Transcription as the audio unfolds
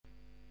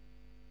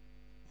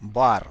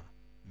Bar,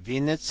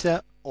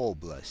 Vinnytsia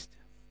Oblast.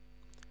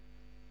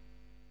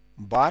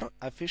 Bar,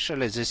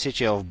 officially the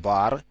city of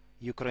Bar,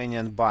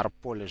 Ukrainian Bar,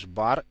 Polish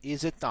Bar,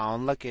 is a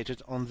town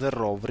located on the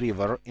Rov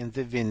River in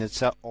the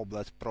Vinnytsia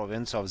Oblast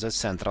province of the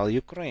central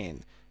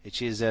Ukraine.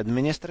 It is the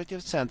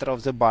administrative center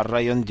of the Bar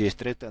Rayon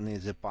district and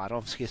is a part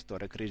of the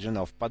historic region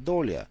of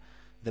Podolia.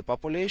 The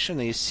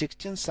population is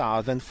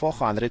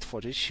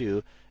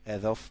 16,442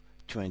 as of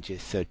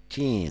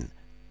 2013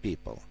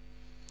 people.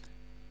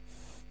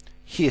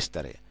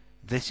 History.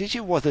 The city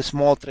was a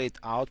small trade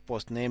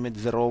outpost named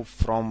the Rov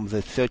from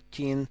the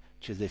 13th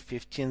to the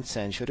 15th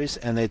centuries,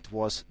 and it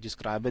was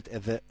described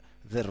as the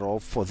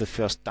Rov for the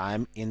first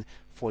time in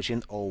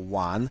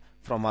 1401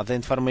 from other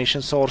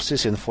information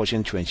sources in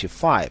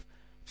 1425.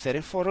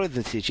 Therefore,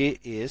 the city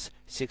is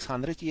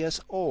 600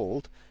 years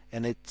old,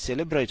 and it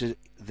celebrated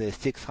the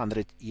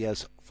 600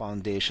 years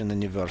foundation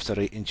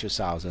anniversary in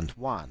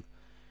 2001.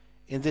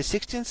 In the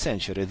 16th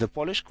century, the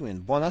Polish queen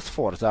Bona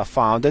Sforza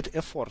founded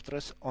a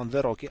fortress on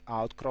the rocky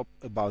outcrop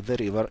above the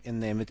river and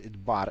named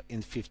it Bar in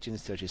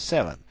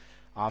 1537,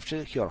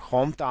 after her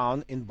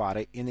hometown in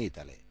Bari in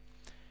Italy.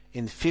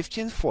 In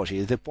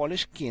 1540, the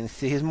Polish king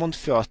Sigismund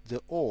I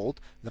the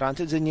Old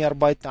granted the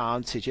nearby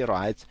town city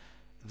rights.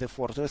 The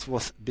fortress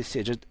was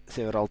besieged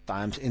several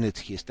times in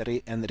its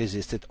history and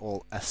resisted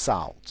all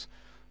assaults.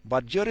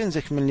 But during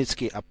the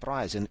Khmelnytsky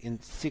uprising in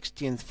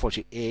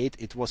 1648,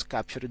 it was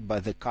captured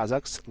by the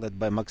Kazakhs, led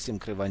by Maxim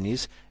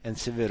Krivonis, and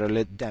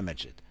severely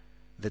damaged.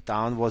 The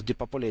town was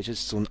depopulated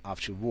soon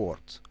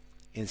afterwards.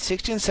 In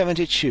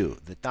 1672,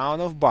 the town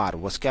of Bar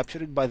was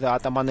captured by the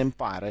Ottoman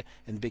Empire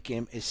and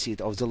became a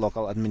seat of the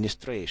local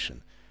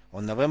administration.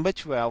 On November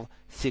 12,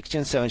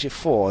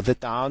 1674, the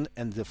town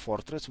and the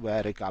fortress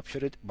were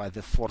recaptured by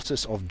the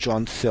forces of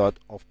John III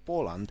of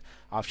Poland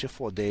after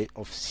 4 days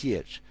of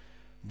siege.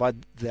 But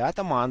the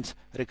Ottomans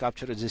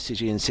recaptured the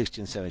city in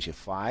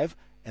 1675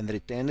 and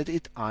retained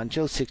it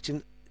until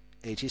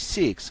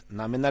 1686,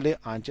 nominally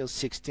until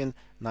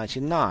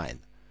 1699.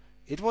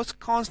 It was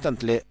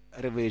constantly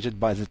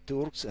ravaged by the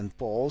Turks and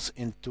Poles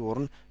in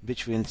turn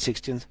between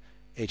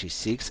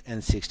 1686 and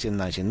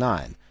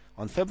 1699.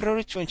 On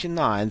February 29,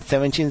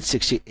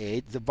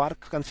 1768, the Bar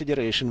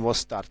Confederation was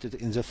started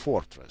in the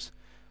fortress.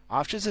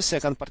 After the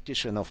second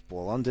partition of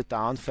Poland, the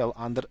town fell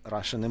under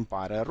Russian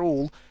Empire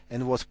rule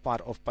and was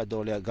part of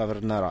Podolia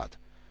Governorate.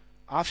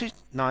 After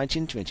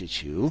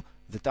 1922,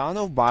 the town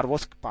of Bar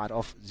was part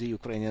of the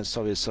Ukrainian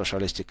Soviet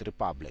Socialistic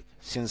Republic.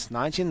 Since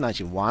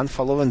 1991,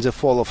 following the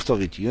fall of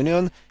Soviet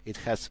Union, it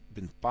has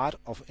been part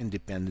of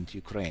independent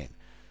Ukraine.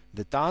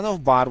 The town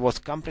of Bar was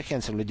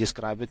comprehensively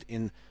described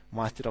in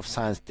Master of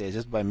Science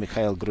thesis by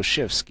Mikhail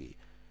Grushevsky.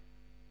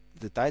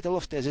 The title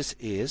of thesis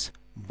is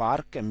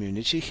Bar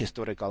Community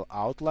Historical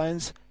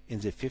Outlines in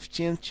the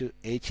 15th to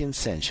 18th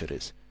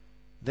centuries.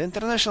 The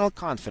International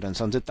Conference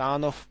on the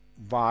Town of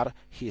Bar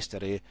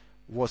History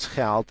was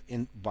held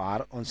in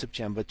Bar on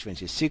September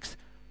 26,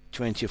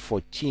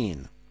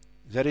 2014.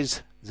 There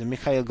is the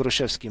Mikhail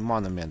Grushevsky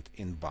Monument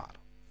in Bar.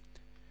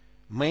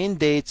 Main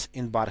dates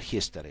in Bar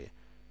history.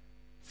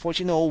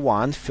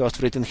 1401, first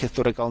written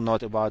historical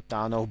note about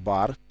town of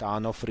Bar,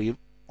 town of Riv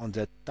on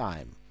that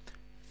time.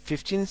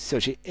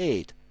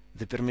 1538,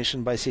 the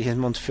permission by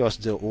Sigismund I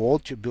the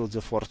Old to build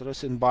the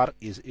fortress in Bar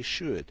is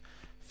issued.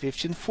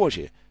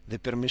 1540, the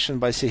permission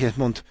by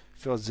Sigismund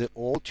I the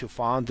Old to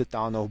found the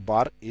town of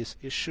Bar is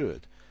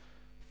issued.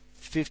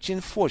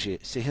 1540,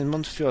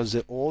 Sigismund I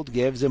the Old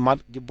gave the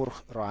Magdeburg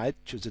right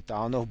to the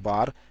town of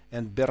Bar,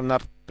 and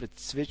Bernard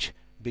Pritsvich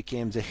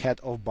became the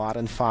head of Bar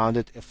and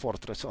founded a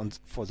fortress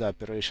for the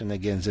operation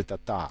against the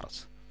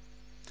Tatars.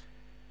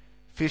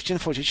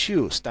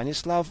 1542,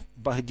 Stanislav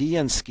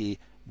Bagdiensky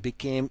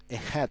became a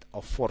head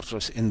of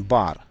fortress in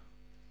Bar.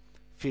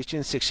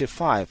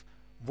 1565,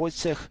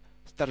 Wojciech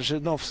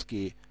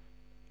Starzynovsky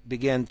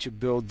began to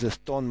build the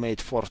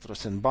stone-made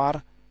fortress in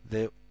Bar.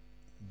 The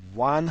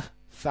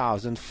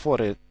 1,000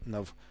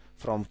 foreigners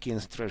from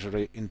King's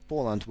Treasury in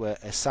Poland were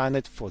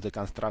assigned for the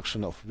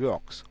construction of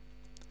works.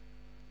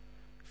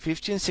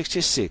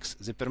 1566,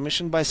 the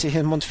permission by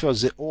Sigismund I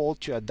the Old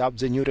to adopt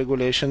the new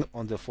regulation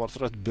on the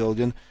fortress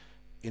building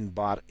in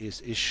Bar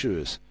is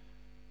issued.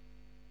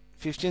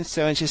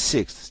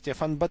 1576,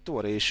 Stefan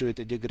Batory issued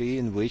a decree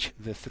in which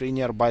the 3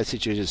 nearby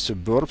situated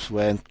suburbs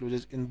were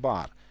included in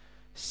Bar.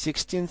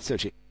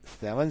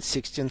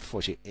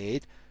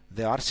 1637-1648,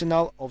 the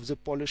arsenal of the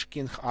Polish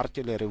King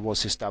artillery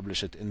was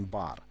established in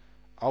Bar.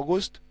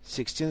 August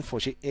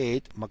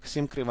 1648,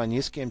 Maxim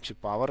Krivonis came to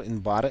power in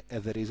Bar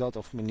as a result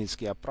of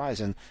Khmelnytsky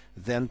uprising.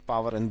 Then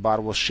power in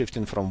Bar was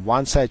shifting from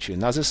one side to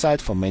another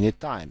side for many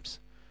times.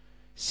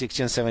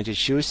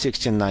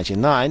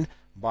 1672-1699,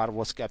 Bar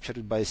was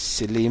captured by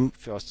Selim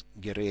I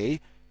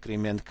Girey,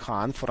 Crimean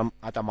Khan from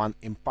Ottoman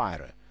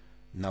Empire.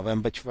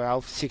 November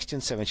 12,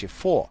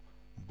 1674,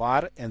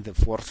 Bar and the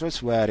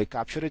fortress were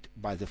recaptured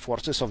by the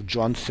forces of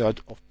John III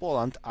of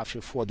Poland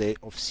after 4 days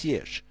of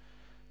siege.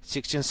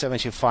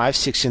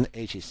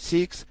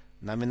 1675-1686,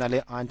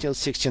 nominally until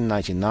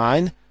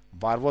 1699,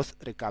 Bar was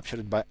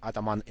recaptured by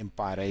Ottoman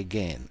Empire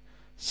again.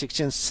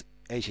 16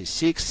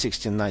 1686,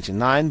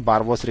 1699,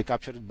 Bar was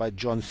recaptured by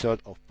John III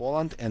of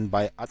Poland and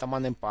by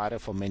Ottoman Empire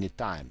for many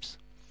times.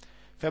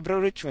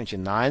 February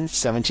 29,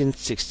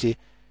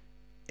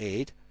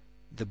 1768,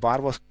 the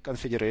Bar was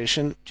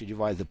Confederation to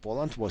divide the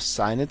Poland was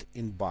signed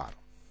in Bar.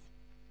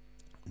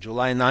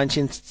 July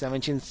 19,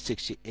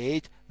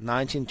 1768,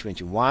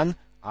 1921,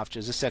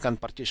 after the second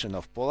partition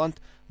of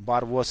Poland,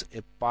 Bar was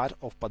a part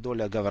of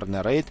Podolia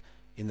Governorate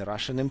in the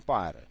Russian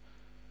Empire.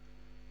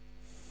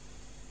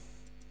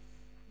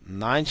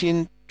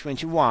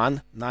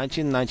 1921,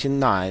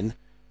 1999,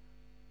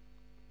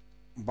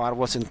 Bar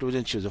was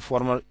included to the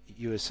former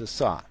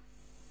USSR.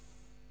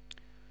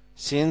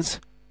 Since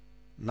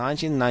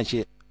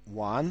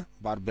 1991,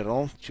 Bar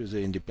belonged to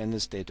the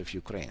independent state of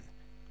Ukraine.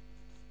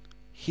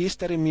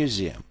 History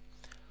Museum.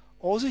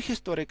 All the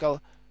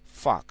historical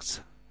facts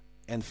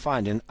and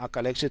findings are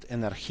collected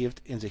and archived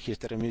in the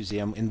History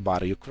Museum in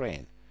Bar,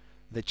 Ukraine.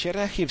 The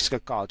Chernyhivska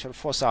culture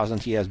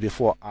 4,000 years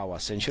before our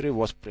century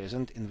was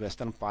present in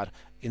western part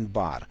in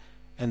Bar,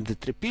 and the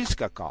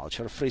Tripilska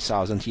culture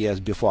 3,000 years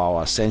before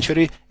our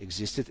century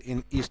existed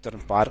in eastern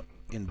part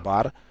in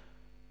Bar.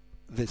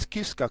 The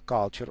Skifska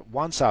culture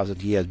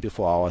 1,000 years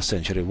before our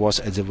century was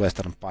at the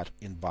western part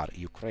in Bar,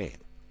 Ukraine.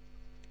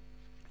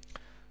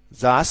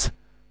 Thus,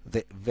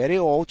 the very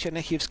old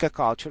Chernyhivska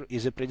culture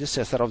is a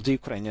predecessor of the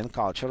Ukrainian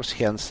cultures,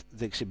 hence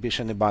the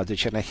exhibition about the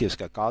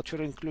Chernyhivska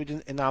culture,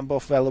 including a number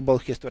of valuable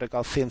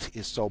historical things,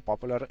 is so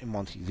popular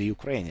among the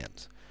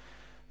Ukrainians.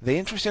 The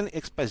interesting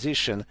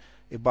exposition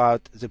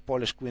about the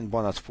Polish Queen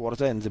Bona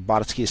Sforza and the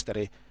Bar's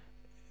history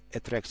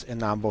attracts a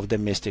number of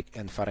domestic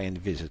and foreign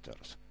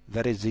visitors.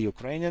 There is the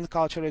Ukrainian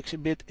culture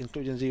exhibit,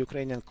 including the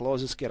Ukrainian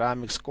clothes,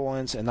 ceramics,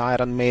 coins, and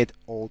iron-made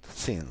old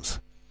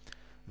things.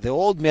 The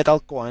old metal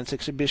coins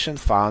exhibition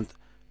found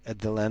at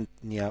the land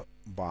near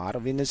Bar,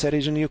 Vinnytsia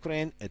region,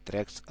 Ukraine,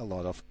 attracts a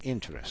lot of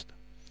interest.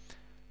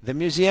 The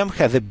museum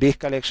has a big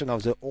collection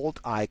of the old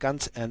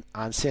icons and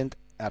ancient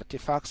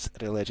artifacts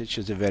related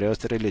to the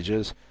various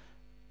religions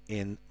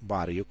in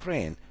Bar,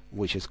 Ukraine,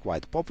 which is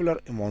quite popular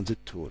among the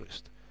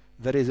tourists.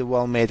 There is a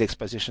well-made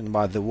exposition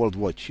about the World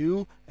War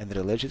II and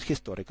related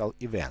historical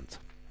events.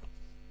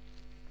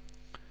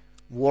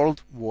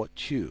 World War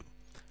II.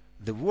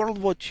 The World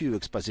War II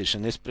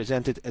exposition is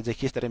presented at the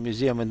History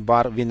Museum in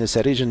Bar,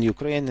 Vinnytsia region,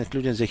 Ukraine,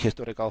 including the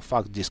historical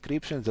fact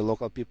descriptions, the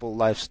local people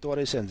life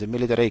stories, and the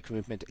military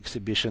equipment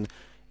exhibition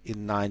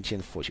in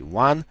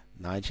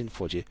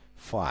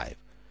 1941-1945.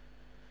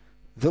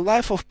 The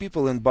life of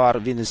people in Bar,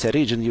 Vinnytsia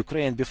region,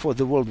 Ukraine before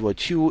the World War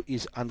II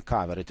is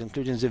uncovered,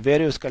 including the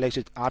various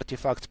collected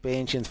artifacts,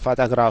 paintings,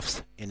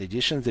 photographs. In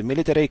addition, the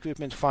military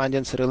equipment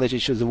findings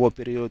related to the war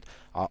period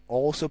are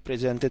also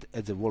presented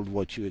at the World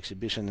War II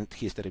exhibition at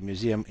History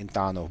Museum in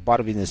town of Bar,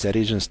 Vinnytsia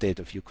region, state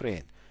of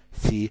Ukraine.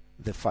 See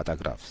the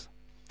photographs.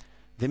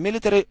 The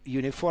military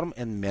uniform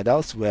and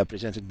medals were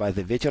presented by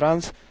the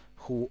veterans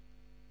who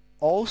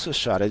also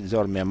shared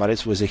their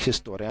memories with the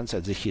historians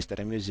at the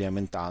History Museum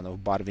in town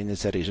of Bar,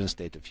 Vinnytsia region,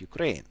 state of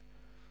Ukraine.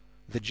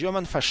 The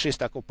German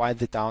fascists occupied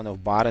the town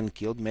of Bar and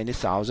killed many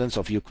thousands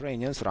of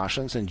Ukrainians,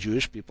 Russians, and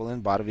Jewish people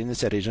in Bar,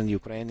 Vinnytsia region,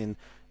 Ukraine in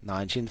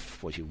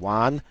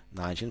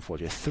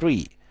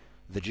 1941-1943.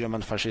 The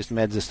German fascists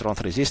met the strong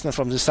resistance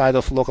from the side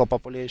of local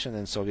population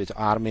and Soviet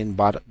army in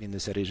Bar,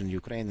 Vinnytsia region,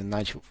 Ukraine in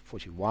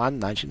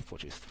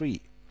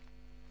 1941-1943.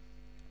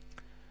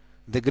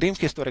 The grim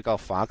historical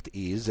fact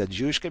is that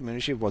Jewish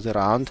community was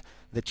around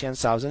the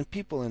 10,000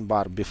 people in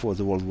Bar before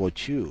the World War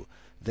II.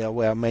 There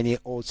were many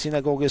old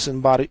synagogues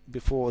in Bar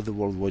before the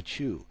World War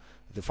II.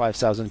 The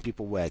 5,000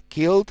 people were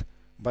killed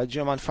by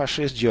German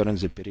fascists during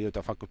the period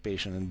of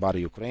occupation in Bar,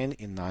 Ukraine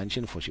in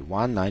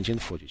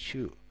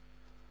 1941-1942.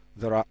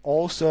 There are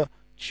also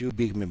two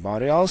big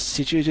memorials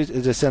situated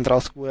in the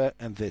Central Square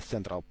and the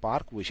Central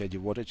Park, which are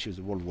devoted to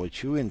the World War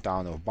II in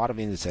town of Bar,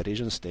 Vinnytsia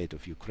region, state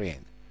of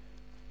Ukraine.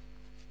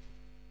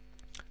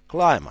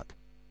 Climate.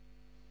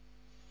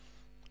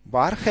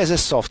 Bar has a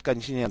soft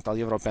continental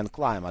European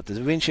climate.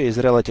 The winter is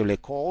relatively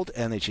cold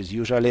and it is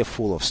usually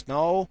full of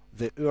snow.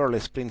 The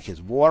early spring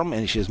is warm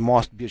and it is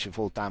most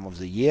beautiful time of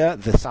the year.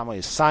 The summer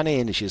is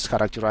sunny and it is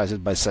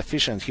characterized by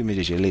sufficient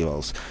humidity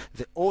levels.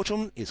 The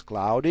autumn is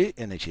cloudy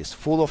and it is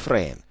full of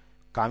rain,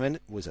 coming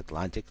with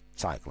Atlantic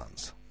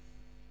cyclones.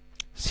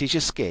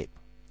 Cityscape.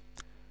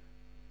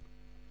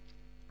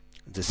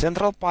 The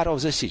central part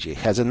of the city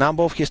has a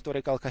number of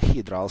historical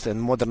cathedrals and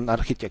modern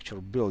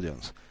architecture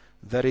buildings.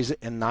 There is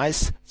a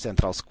nice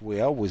central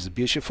square with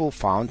beautiful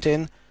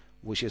fountain,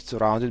 which is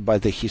surrounded by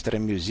the History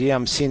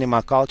Museum,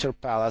 Cinema, Culture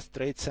Palace,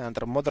 Trade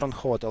Center, Modern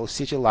Hotel,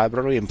 City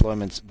Library,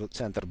 Employment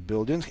Center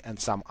buildings, and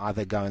some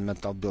other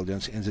governmental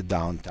buildings in the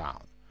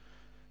downtown.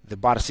 The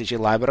Bar City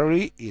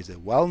Library is a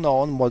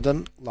well-known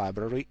modern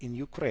library in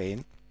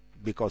Ukraine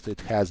because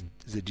it has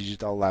the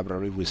digital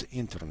library with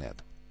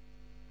internet.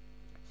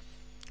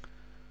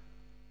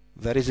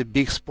 There is a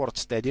big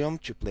sports stadium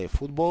to play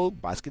football,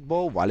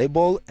 basketball,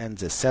 volleyball, and at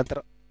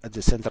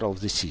the center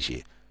of the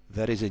city.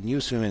 There is a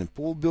new swimming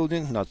pool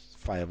building not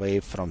far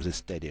away from the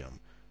stadium.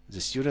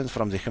 The students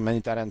from the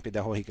Humanitarian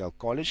Pedagogical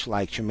College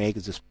like to make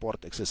the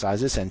sport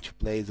exercises and to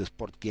play the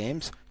sport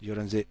games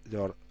during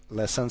their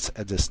lessons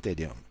at the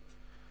stadium.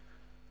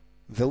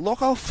 The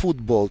local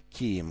football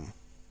team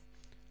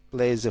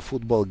plays the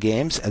football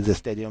games at the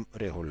stadium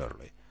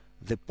regularly.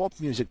 The pop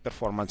music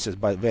performances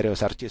by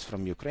various artists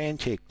from Ukraine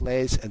take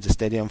place at the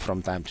stadium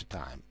from time to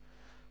time.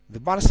 The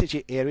Bar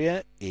City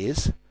area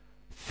is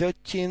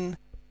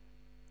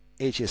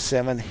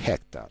 1387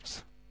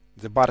 hectares.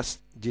 The Bar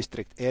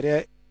district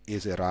area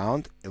is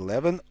around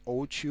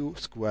 1102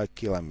 square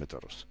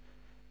kilometers.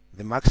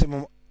 The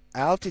maximum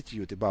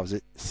altitude above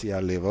the sea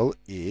level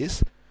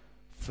is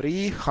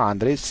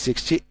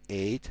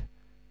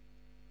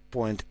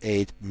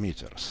 368.8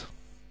 meters.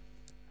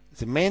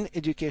 The main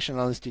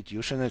educational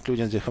institutions,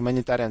 including the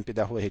Humanitarian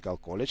Pedagogical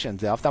College and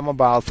the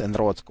Automobiles and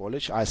Roads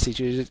College, are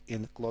situated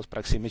in close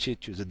proximity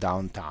to the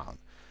downtown.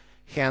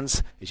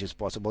 Hence, it is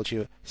possible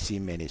to see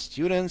many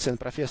students and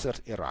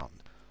professors around.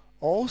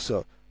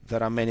 Also,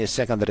 there are many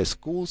secondary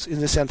schools in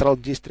the central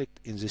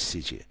district in the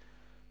city.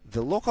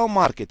 The local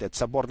market at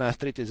Saborная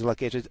Street is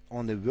located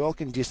only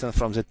walking distance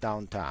from the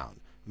downtown.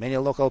 Many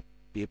local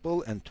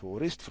people and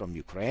tourists from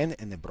Ukraine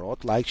and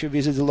abroad like to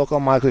visit the local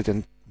market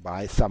and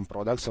buy some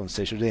products on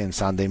Saturday and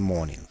Sunday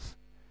mornings.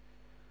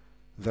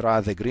 There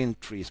are the Green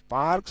Trees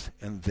Parks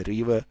and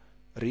the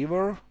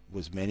river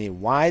with many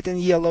white and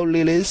yellow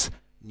lilies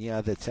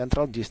near the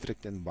central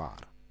district and Bar.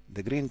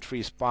 The Green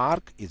Trees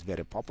Park is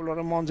very popular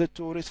among the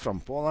tourists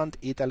from Poland,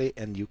 Italy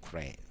and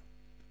Ukraine.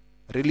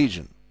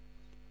 Religion.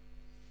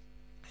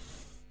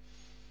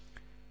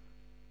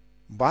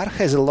 Bar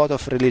has a lot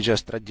of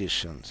religious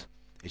traditions.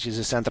 It is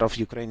a center of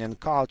Ukrainian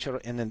culture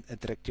and an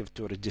attractive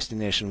tourist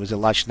destination with a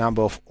large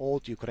number of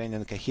old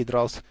Ukrainian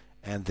cathedrals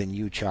and the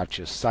new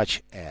churches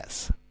such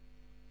as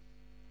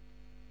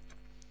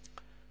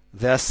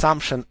the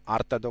Assumption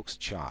Orthodox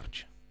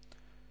Church,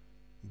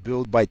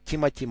 built by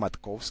Timothy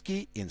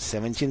Matkovsky in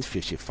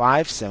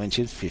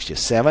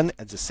 1755-1757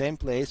 at the same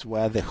place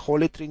where the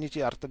Holy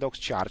Trinity Orthodox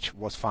Church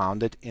was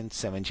founded in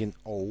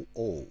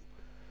 1700.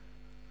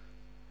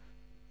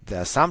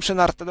 The Assumption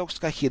Orthodox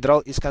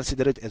Cathedral is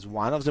considered as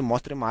one of the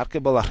most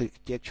remarkable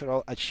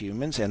architectural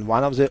achievements and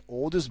one of the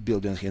oldest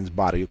buildings in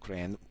Bar,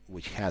 Ukraine,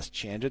 which has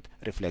changed,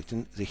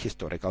 reflecting the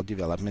historical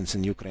developments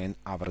in Ukraine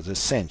over the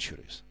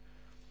centuries.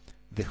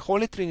 The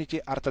Holy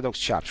Trinity Orthodox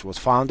Church was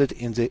founded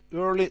in the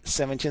early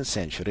 17th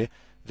century.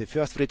 The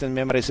first written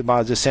memories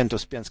about the St.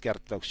 Uspensky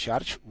Orthodox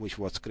Church, which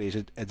was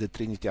created at the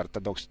Trinity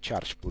Orthodox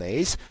Church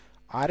Place,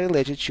 are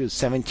related to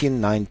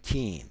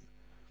 1719.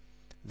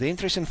 The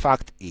interesting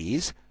fact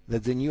is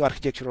that the new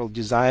architectural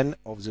design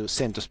of the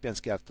St.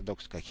 Uspensky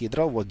Orthodox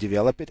Cathedral was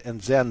developed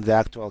and then the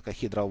actual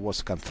cathedral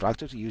was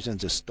constructed using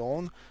the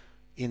stone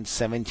in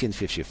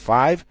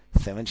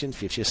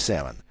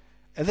 1755-1757.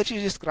 As it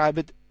is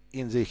described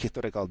in the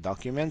historical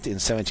document in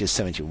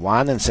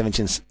 1771 and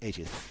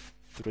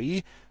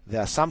 1783,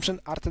 the Assumption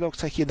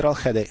Orthodox Cathedral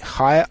had a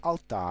higher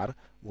altar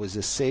with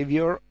the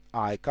Savior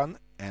icon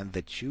and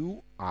the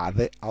two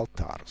other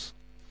altars.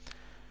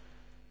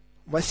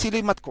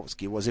 Vasily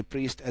Matkovsky was a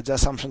priest at the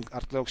Assumption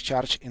Orthodox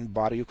Church in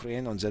Bar,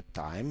 Ukraine on that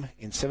time.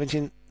 In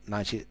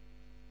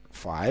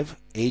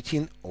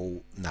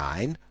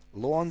 1795-1809,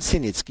 Leon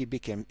Sinitsky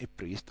became a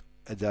priest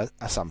at the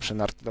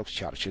Assumption Orthodox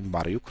Church in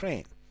Bar,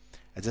 Ukraine.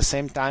 At the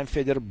same time,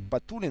 Fedor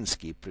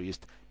Batulinsky,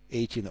 priest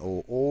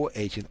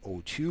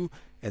 1800-1802,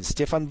 and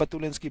Stefan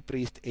Batulinsky,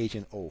 priest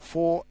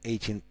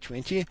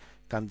 1804-1820,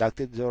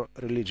 conducted their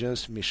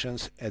religious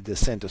missions at the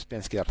St.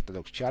 Uspensky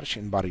Orthodox Church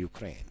in Bar,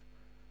 Ukraine.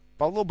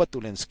 Pavlo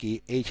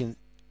Batulinsky,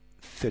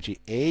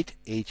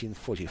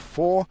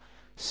 1838-1844,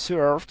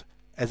 served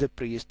as a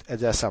priest at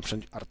the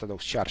Assumption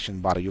Orthodox Church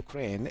in Bar,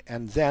 Ukraine,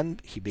 and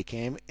then he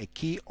became a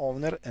key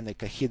owner and a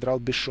cathedral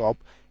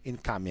bishop in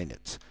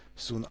Kamenets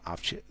soon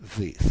after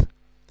this.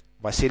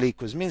 Vasily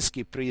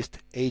Kuzminsky, priest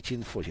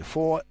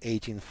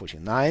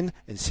 1844-1849,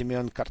 and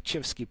Simeon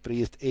Karchevsky,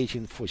 priest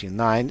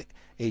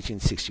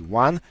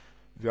 1849-1861,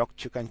 worked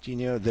to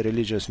continue the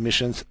religious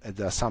missions at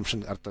the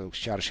Assumption Orthodox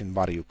Church in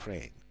Bar,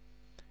 Ukraine.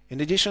 In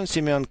addition,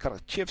 Simeon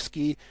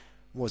Karchevsky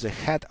was a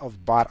head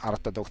of Bar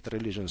Orthodox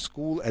Religion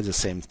School at the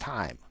same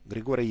time.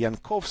 Grigory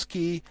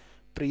Yankovsky,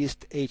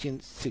 priest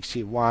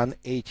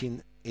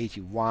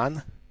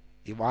 1861-1881,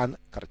 Ivan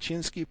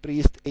Karchinsky,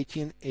 priest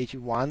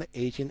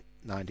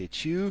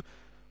 1881-1892,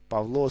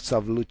 Pavlo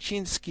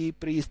Savluchinsky,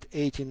 priest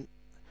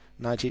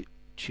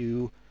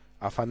 1892,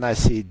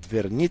 Afanasy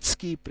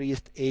Dvernitsky,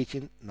 priest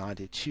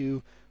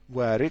 1892,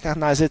 were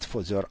recognized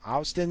for their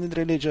outstanding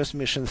religious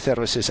mission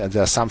services at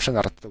the Assumption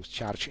Orthodox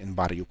Church in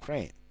Bar,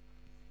 Ukraine.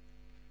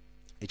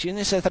 It is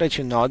necessary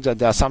to note that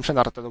the Assumption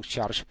Orthodox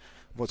Church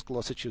was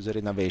closer to the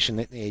renovation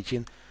in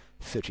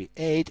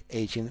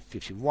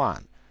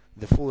 1838-1851.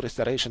 The full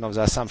restoration of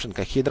the Assumption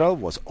Cathedral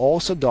was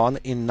also done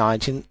in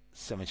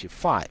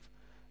 1975.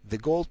 The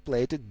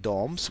gold-plated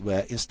domes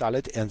were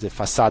installed and the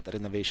facade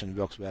renovation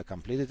works were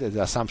completed at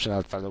the Assumption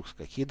Orthodox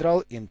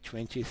Cathedral in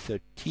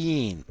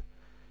 2013.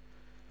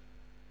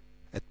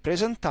 At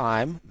present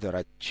time, there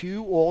are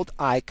two old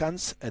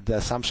icons at the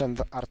Assumption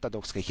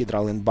Orthodox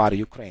Cathedral in Bar,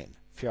 Ukraine.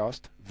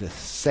 First, the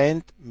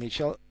Saint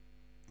Michael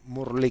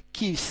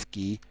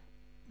Murlikivsky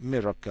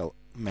Miracle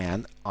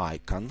Man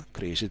icon,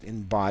 created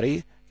in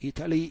Bari,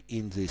 Italy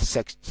in the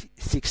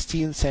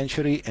 16th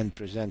century and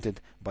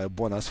presented by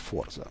Bona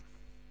Sforza.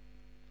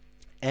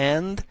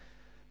 And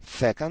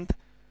second,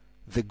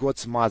 the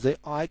God's Mother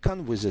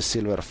icon with a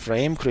silver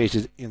frame,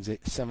 created in the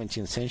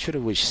 17th century,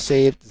 which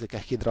saved the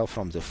cathedral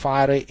from the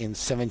fire in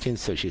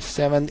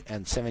 1737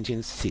 and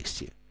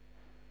 1760.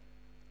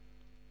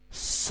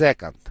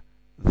 Second,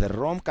 the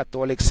Rome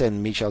Catholic St.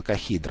 Michael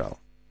Cathedral.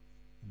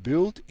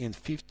 Built in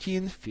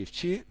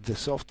 1550, the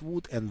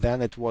softwood, and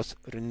then it was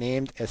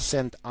renamed as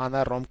St.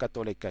 Anna Rome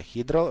Catholic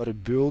Cathedral,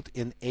 rebuilt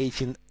in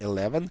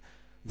 1811.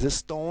 The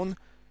stone,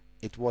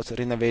 it was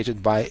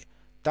renovated by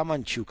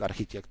Tamanchuk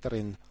architecture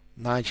in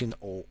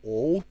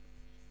 1900,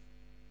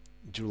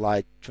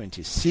 July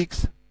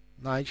 26,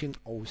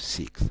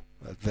 1906,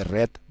 the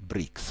red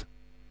bricks.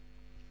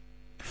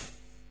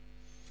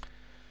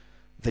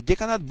 The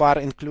Deaconate Bar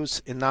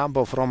includes a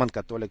number of Roman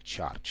Catholic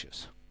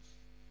churches.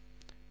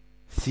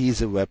 See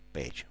the web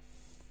page.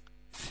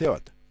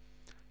 Third,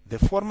 the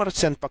former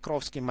St.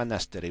 Pokrovsky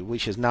Monastery,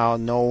 which is now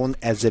known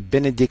as the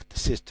Benedict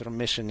Sister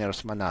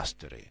Missionaries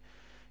Monastery.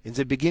 In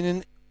the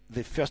beginning,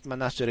 the first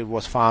monastery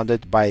was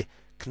founded by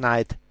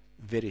Knight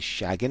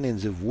Vereshchagin in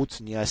the woods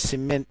near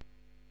Semenivki,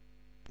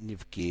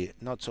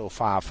 not so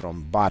far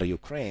from Bar,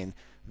 Ukraine.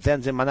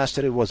 Then the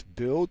monastery was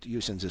built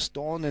using the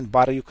stone in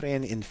Bar,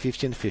 Ukraine in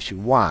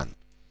 1551.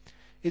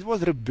 It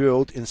was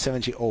rebuilt in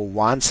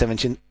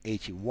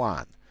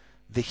 1701-1781.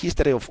 The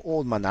history of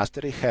old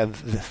monastery had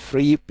the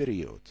three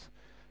periods.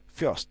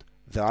 First,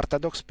 the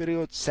Orthodox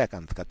period,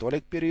 second,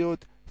 Catholic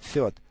period,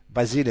 third,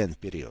 Basilian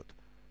period.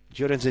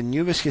 During the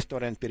newest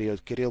historian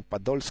period, Kirill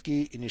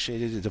Podolsky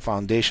initiated the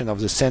foundation of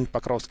the St.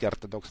 Pokrovsky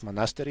Orthodox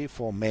Monastery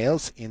for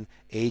males in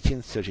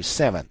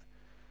 1837.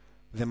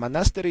 The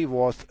monastery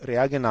was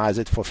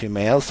reorganized for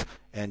females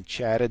and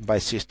chaired by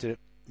Sister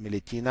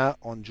Militina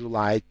on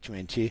July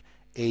 20,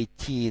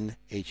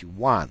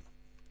 1881.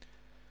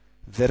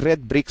 The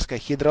Red Bricks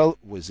Cathedral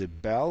with a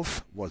bell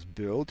was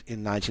built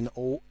in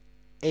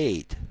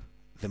 1908.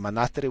 The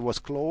monastery was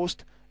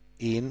closed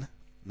in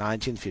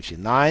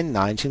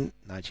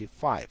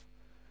 1959-1995.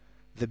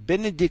 The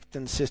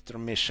Benedictine Sister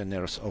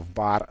Missionaries of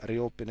Bar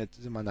reopened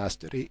the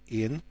monastery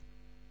in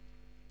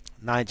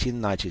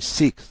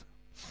 1996.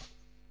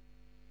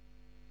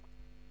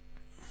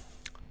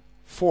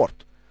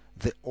 Fourth,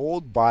 the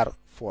old Bar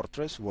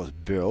fortress was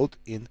built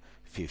in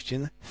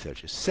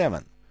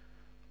 1537.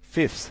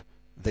 Fifth,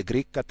 the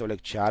Greek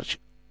Catholic Church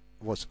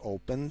was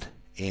opened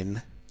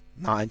in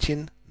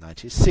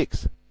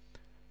 1996.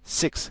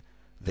 Sixth,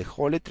 the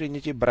Holy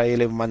Trinity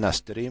Brailev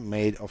Monastery,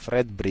 made of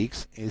red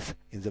bricks, is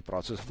in the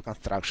process of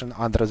construction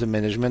under the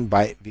management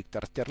by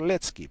Viktor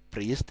Terletsky,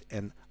 priest,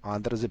 and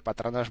under the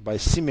patronage by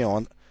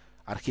Simeon,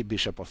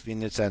 Archbishop of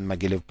Vinnytsia and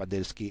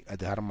Mogilev-Podilsky at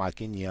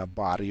Garmaki near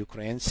Bar,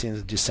 Ukraine,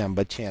 since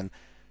December 10,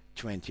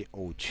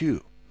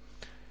 2002.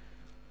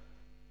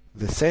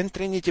 The St.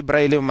 Trinity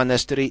Brailev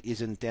Monastery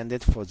is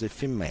intended for the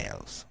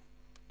females.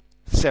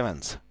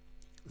 Seventh,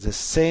 the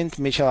St.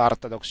 Michael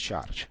Orthodox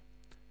Church.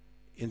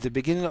 In the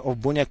beginning of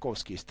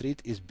Bunyakovsky Street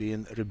is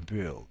being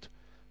rebuilt.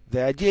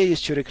 The idea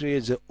is to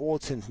recreate the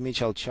old St.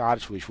 Michael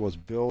Church, which was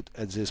built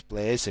at this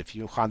place a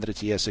few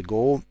hundred years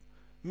ago.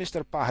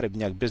 Mr.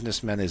 Pogrebnyak,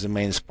 businessman, is the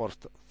main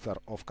sponsor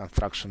of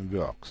construction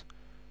works.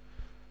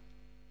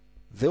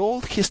 The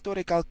old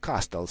historical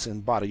castles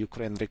in Bar,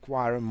 Ukraine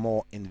require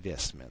more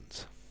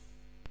investments.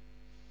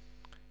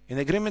 In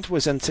agreement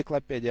with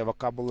Encyclopedia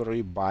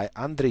Vocabulary by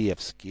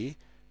Andreevsky,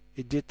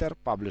 editor,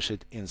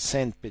 published in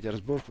St.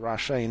 Petersburg,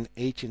 Russia in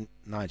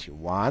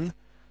 1891,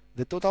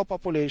 the total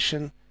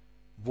population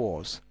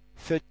was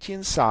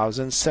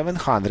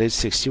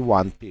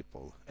 13,761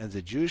 people, and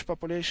the Jewish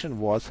population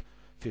was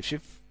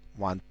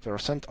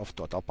 51% of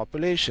total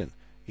population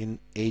in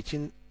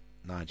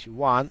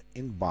 1891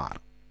 in Bar.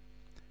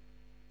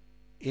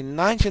 In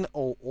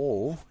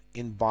 1900,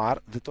 in Bar,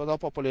 the total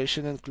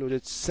population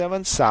included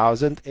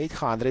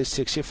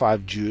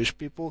 7,865 Jewish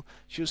people,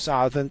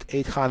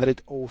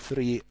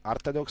 2,803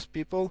 Orthodox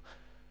people,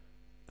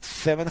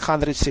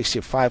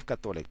 765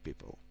 Catholic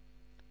people.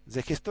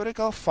 The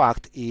historical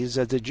fact is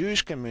that the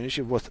Jewish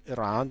community was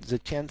around the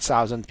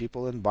 10,000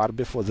 people in Bar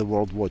before the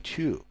World War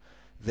II.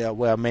 There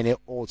were many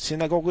old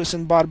synagogues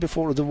in Bar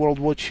before the World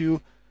War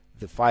II.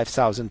 The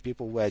 5,000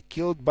 people were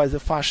killed by the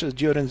fascists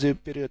during the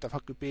period of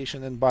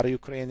occupation in Bar,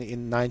 Ukraine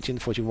in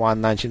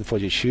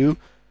 1941-1942.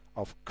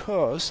 Of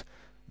course,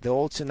 the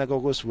old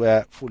synagogues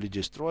were fully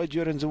destroyed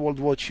during the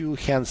World War II,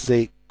 hence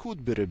they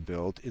could be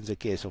rebuilt in the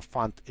case of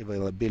fund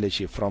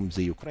availability from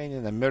the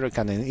Ukrainian,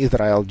 American, and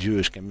Israel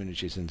Jewish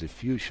communities in the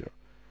future.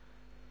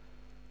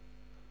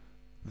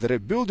 The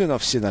rebuilding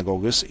of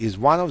synagogues is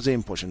one of the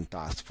important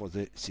tasks for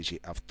the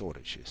city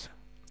authorities.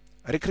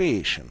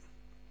 Recreation.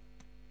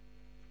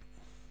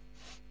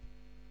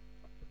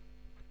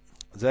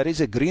 There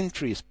is a green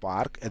trees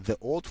park at the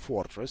old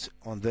fortress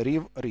on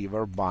the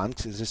river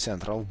banks in the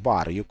center of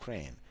Bar,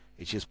 Ukraine.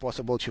 It is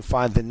possible to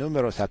find the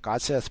numerous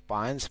acacias,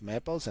 pines,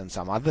 maples, and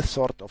some other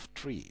sort of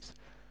trees.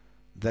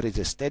 There is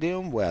a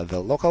stadium where the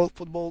local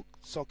football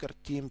soccer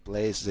team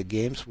plays the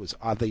games with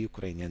other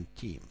Ukrainian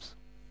teams.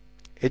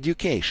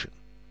 Education.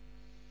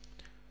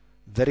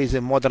 There is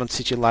a modern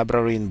city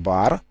library in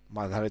Bar.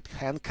 Margaret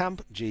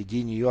Hankamp,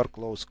 JD, New York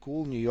Law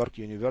School, New York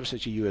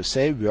University,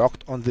 USA,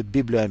 worked on the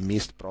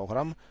Bibliomist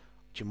program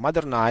to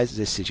modernize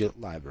the city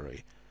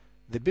library.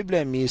 The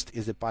Bibliomist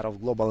is a part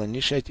of global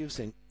initiatives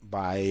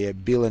by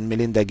Bill and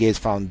Melinda Gates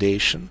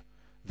Foundation.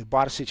 The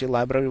Bar City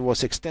Library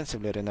was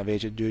extensively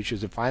renovated due to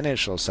the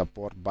financial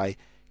support by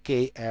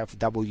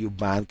KfW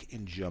Bank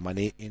in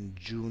Germany in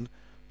June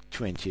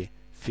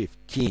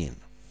 2015.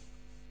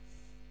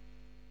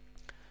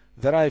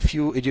 There are a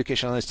few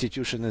educational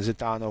institutions in the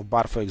town of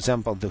Bar, for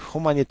example, the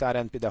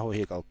Humanitarian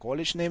Pedagogical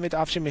College, named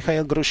after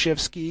Mikhail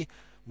Grushevsky,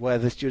 where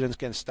the students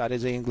can study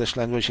the English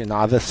language and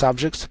other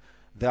subjects,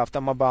 the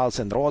Automobiles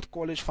and Road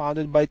College,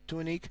 founded by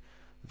Tunik,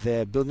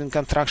 the Building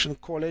Construction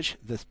College,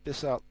 the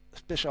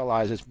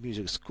specialized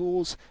music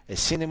schools, a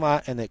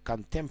cinema, and a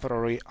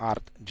contemporary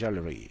art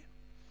gallery.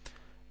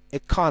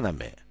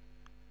 Economy.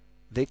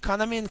 The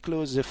economy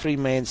includes the three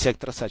main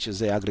sectors such as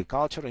the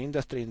agriculture,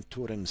 industry, and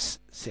tourism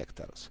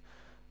sectors.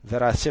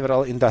 There are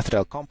several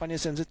industrial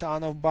companies in the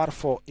town of Bar,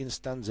 for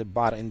instance, the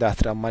Bar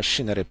Industrial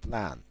Machinery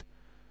Plant.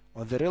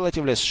 On the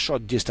relatively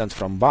short distance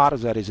from Bar,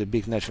 there is a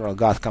big natural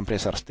gas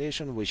compressor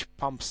station which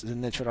pumps the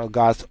natural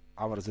gas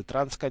over the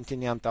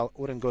transcontinental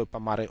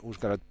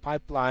Urengoy-Pomare-Uzhgorod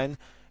pipeline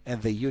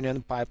and the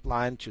Union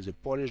pipeline to the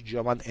Polish,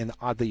 German, and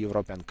other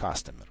European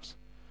customers.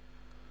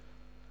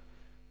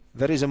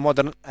 There is a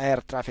modern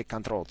air traffic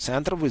control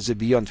center with the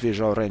Beyond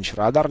Visual Range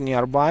radar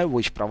nearby,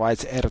 which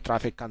provides air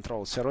traffic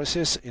control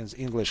services in the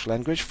English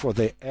language for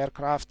the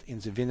aircraft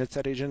in the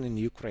Vinnytsia region in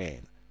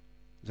Ukraine.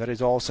 There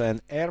is also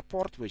an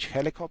airport which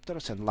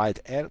helicopters and light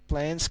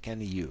airplanes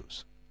can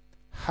use.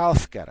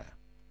 Healthcare.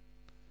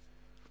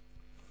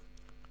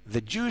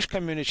 The Jewish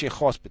Community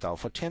Hospital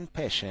for 10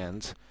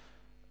 patients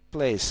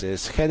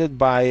places, headed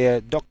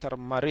by Dr.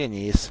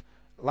 Marinis,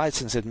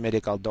 licensed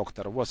medical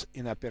doctor, was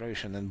in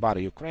operation in Bar,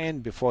 Ukraine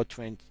before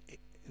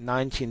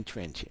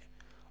 1920.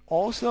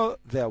 Also,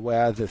 there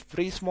were the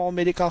 3 small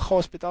medical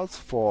hospitals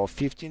for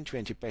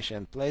 15-20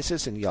 patient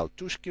places in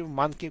Yaltushkiv,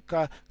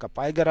 Mankivka,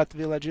 Kapaigarat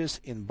villages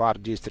in Bar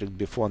district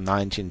before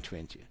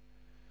 1920.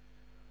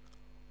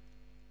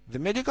 The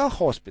medical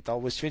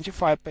hospital with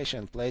 25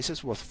 patient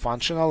places was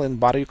functional in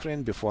Bar,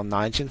 Ukraine before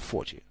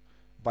 1940.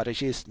 But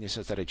it is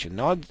necessary to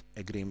note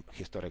a grim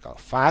historical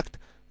fact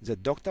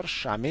that Dr.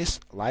 Shamis,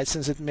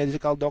 licensed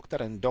medical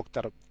doctor, and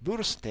Dr.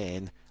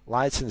 Burstein,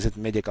 licensed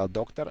medical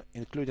doctor,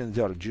 including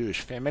their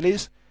Jewish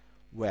families,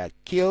 were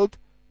killed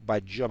by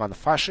German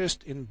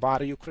fascists in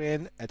Bar,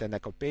 Ukraine at an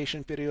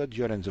occupation period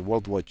during the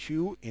World War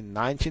II in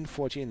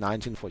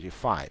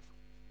 1940-1945.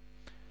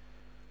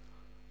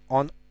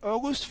 On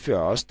August 1,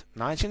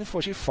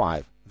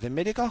 1945, the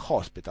medical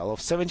hospital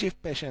of 70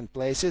 patient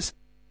places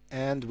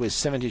and with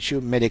 72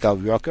 medical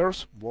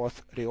workers was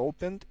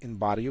reopened in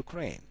Bar,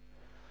 Ukraine.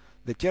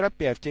 The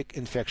therapeutic,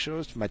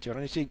 infectious,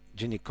 maternity,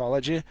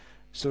 gynecology,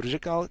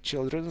 surgical,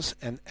 children's,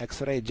 and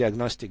X-ray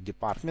diagnostic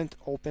department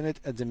opened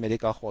at the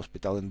medical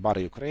hospital in Bar,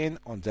 Ukraine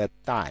on that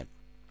time.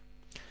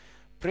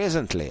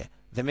 Presently,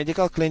 the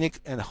medical clinic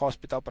and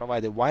hospital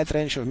provide a wide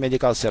range of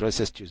medical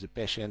services to the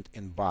patient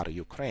in Bar,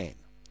 Ukraine.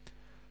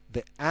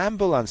 The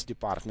ambulance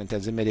department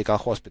at the medical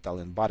hospital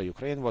in Bar,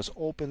 Ukraine was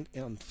opened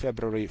on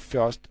February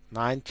 1,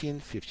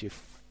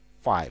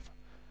 1955.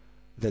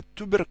 The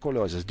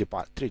tuberculosis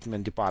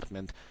treatment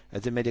department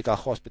at the medical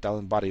hospital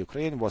in Bar,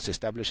 Ukraine was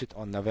established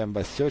on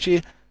November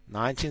 30,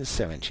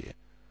 1970.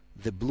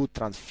 The blood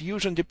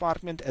transfusion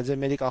department at the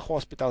medical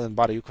hospital in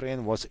Bar,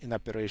 Ukraine was in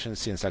operation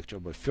since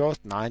October 1,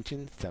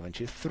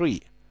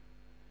 1973.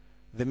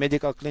 The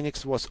medical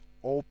clinics was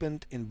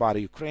opened in Bar,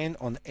 Ukraine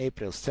on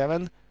April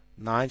 7,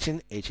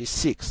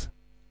 1986.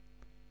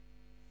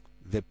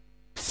 The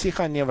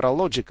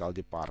psychoneurological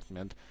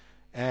department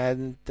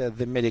and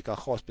the medical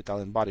hospital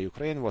in Bar,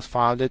 Ukraine was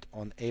founded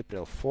on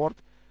April 4,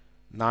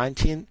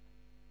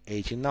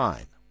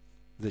 1989.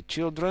 The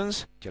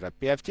children's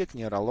therapeutic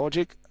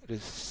neurologic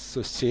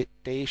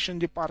resuscitation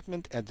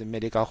department at the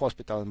medical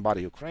hospital in Bar,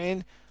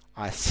 Ukraine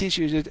are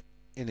situated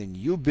in a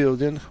new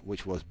building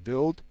which was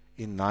built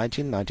in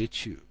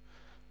 1992.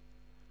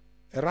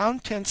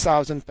 Around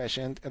 10,000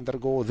 patients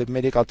undergo the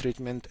medical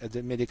treatment at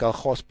the medical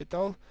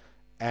hospital,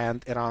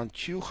 and around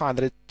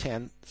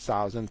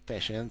 210,000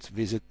 patients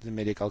visit the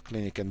medical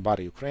clinic in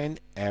Bar, Ukraine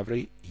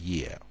every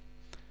year.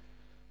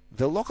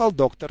 The local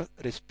doctor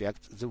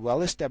respects the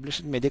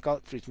well-established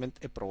medical treatment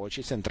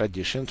approaches and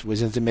traditions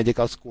within the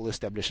medical school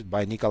established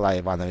by Nikolai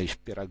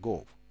Ivanovich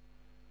Pirogov.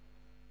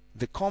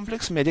 The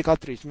complex medical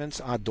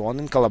treatments are done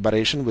in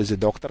collaboration with the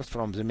doctors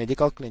from the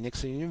medical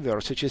clinics,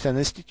 universities, and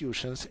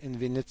institutions in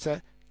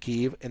Vinnytsia,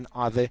 Kiev, and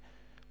other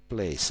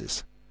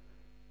places.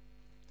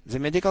 The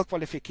medical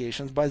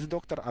qualifications by the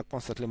doctor are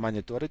constantly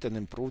monitored and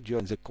improved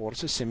during the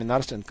courses,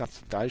 seminars, and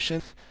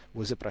consultations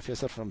with a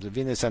professor from the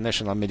Vinnytsia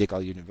National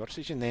Medical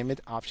University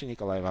named after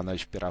Nikolai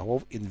Ivanovich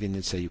Pirogov in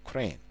Vinnytsia,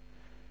 Ukraine.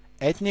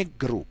 Ethnic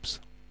groups.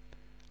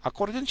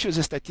 According to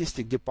the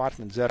Statistics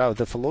Department, there are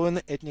the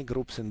following ethnic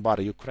groups in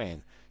Bar,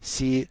 Ukraine.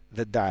 See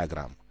the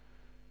diagram.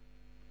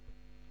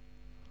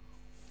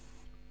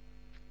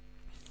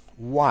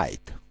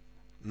 White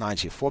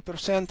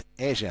 94%,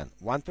 Asian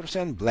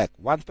 1%, Black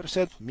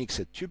 1%,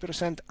 Mixed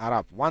 2%,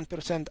 Arab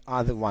 1%,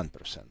 Other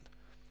 1%.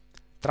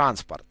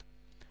 Transport.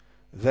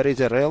 There is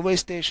a railway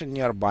station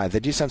nearby. The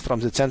distance from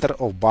the center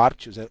of Bar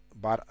to the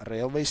Bar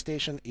railway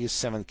station is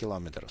 7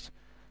 kilometers.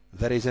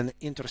 There is an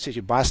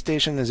intercity bus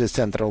station in the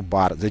center of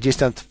Bar. The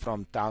distance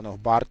from town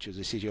of Bar to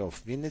the city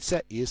of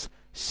Vinnytsia is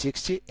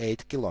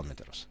 68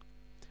 kilometers.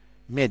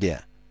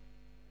 Media.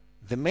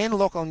 The main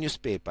local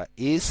newspaper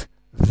is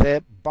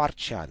the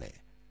Barchane,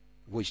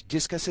 which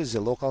discusses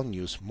the local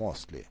news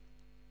mostly.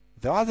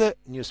 The other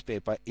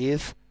newspaper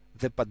is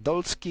the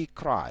Podolsky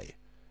Krai,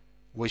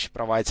 which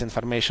provides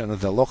information on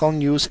the local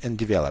news and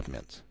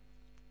developments.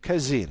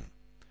 Cuisine.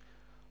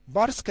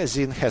 Bar's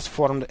cuisine has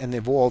formed and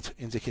evolved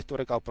in the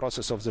historical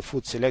process of the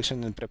food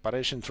selection and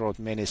preparation throughout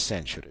many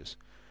centuries.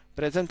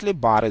 Presently,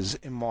 Bar is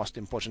the most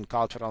important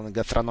cultural and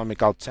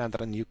gastronomical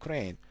center in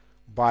Ukraine.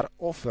 Bar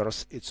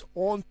offers its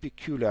own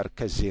peculiar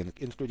cuisine,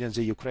 including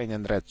the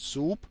Ukrainian red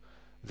soup,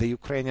 the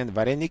Ukrainian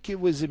vareniki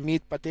with the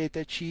meat,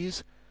 potato,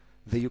 cheese,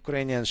 the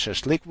Ukrainian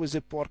shashlik with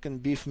the pork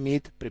and beef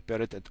meat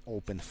prepared at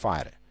open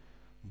fire.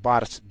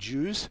 Bar's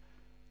Jews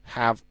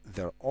have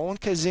their own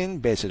cuisine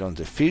based on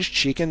the fish,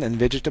 chicken, and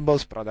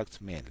vegetables products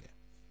mainly.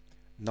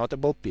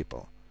 Notable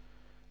people.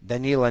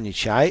 Danilo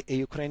Nichai, a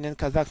Ukrainian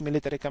Kazakh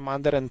military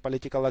commander and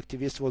political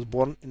activist, was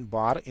born in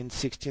Bar in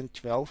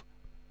 1612.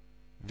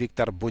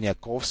 Viktor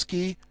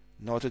Bunyakovsky,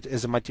 noted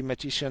as a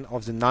mathematician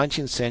of the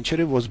 19th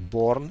century, was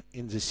born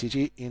in the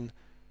city in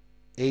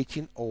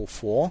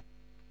 1804.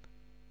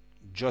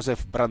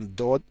 Joseph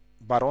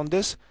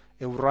Barondes,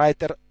 a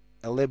writer,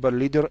 a labor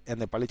leader,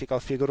 and a political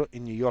figure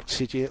in New York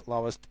City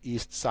Lower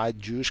East Side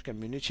Jewish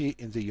community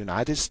in the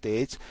United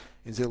States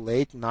in the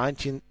late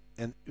 19th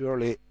and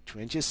early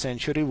 20th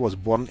century, was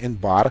born in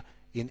Bar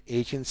in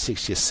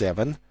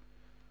 1867.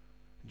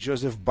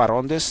 Joseph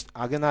Barondes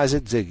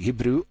organized the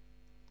Hebrew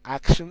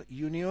Action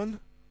Union,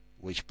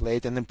 which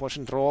played an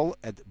important role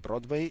at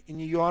Broadway in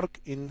New York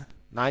in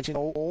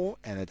 1900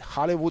 and at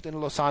Hollywood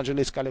in Los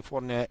Angeles,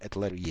 California at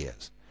later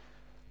years.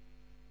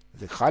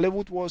 The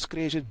Hollywood was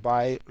created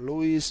by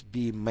Louis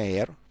B.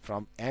 Mayer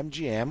from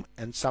MGM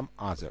and some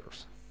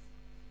others.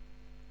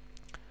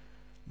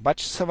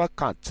 Batsheva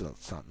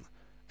Katzelson,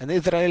 an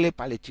Israeli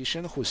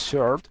politician who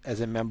served as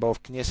a member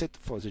of Knesset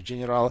for the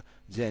General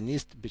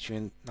Zionist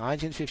between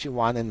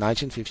 1951 and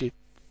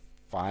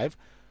 1955,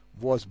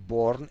 was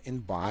born in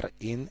Bar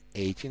in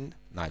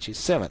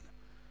 1897.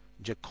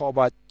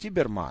 Jacoba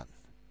Tiberman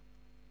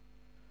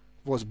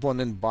was born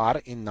in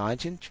Bar in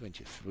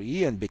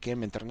 1923 and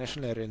became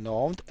internationally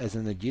renowned as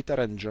an editor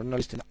and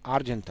journalist in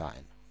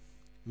Argentine.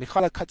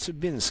 Mikhail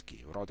Katsubinsky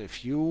wrote a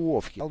few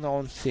of his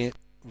well-known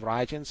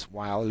writings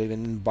while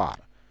living in Bar.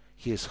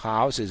 His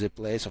house is a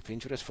place of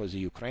interest for the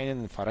Ukrainian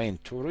and foreign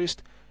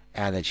tourists,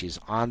 and it is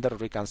under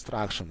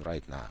reconstruction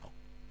right now.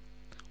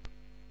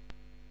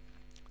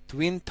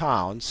 Twin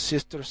towns,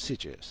 sister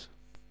cities.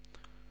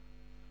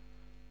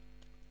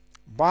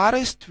 Bar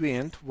is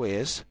twinned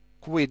with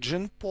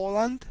Kwidzyn,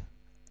 Poland,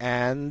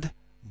 and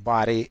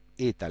Bari,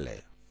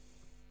 Italy.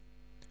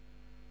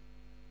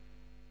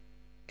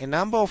 A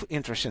number of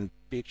interesting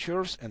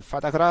pictures and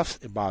photographs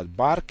about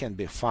Bar can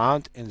be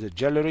found in the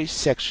gallery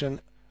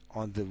section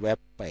on the web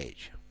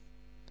page.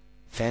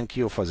 Thank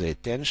you for the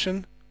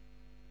attention.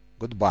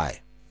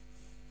 Goodbye.